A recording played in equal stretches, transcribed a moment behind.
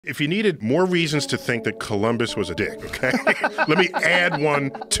If you needed more reasons to think that Columbus was a dick, okay, let me add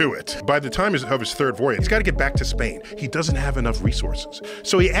one to it. By the time of his third voyage, he's got to get back to Spain. He doesn't have enough resources.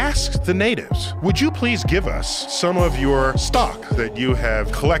 So he asks the natives, would you please give us some of your stock that you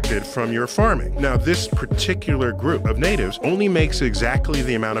have collected from your farming? Now, this particular group of natives only makes exactly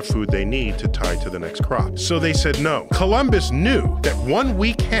the amount of food they need to tie to the next crop. So they said no. Columbus knew that 1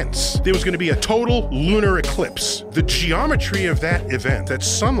 week hence, there was going to be a total lunar eclipse. The geometry of that event, that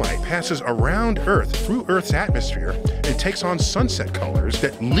sunlight passes around Earth through Earth's atmosphere and takes on sunset colors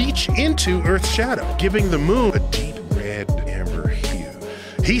that leach into Earth's shadow, giving the moon a deep red amber hue.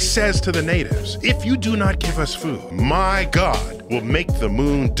 He says to the natives, if you do not give us food, my God will make the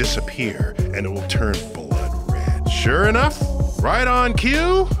moon disappear and it will turn blood red. Sure enough, right on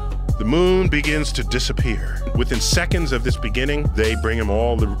cue, the moon begins to disappear. Within seconds of this beginning, they bring him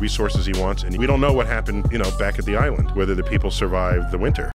all the resources he wants, and we don't know what happened, back at the island, whether the people survived the winter.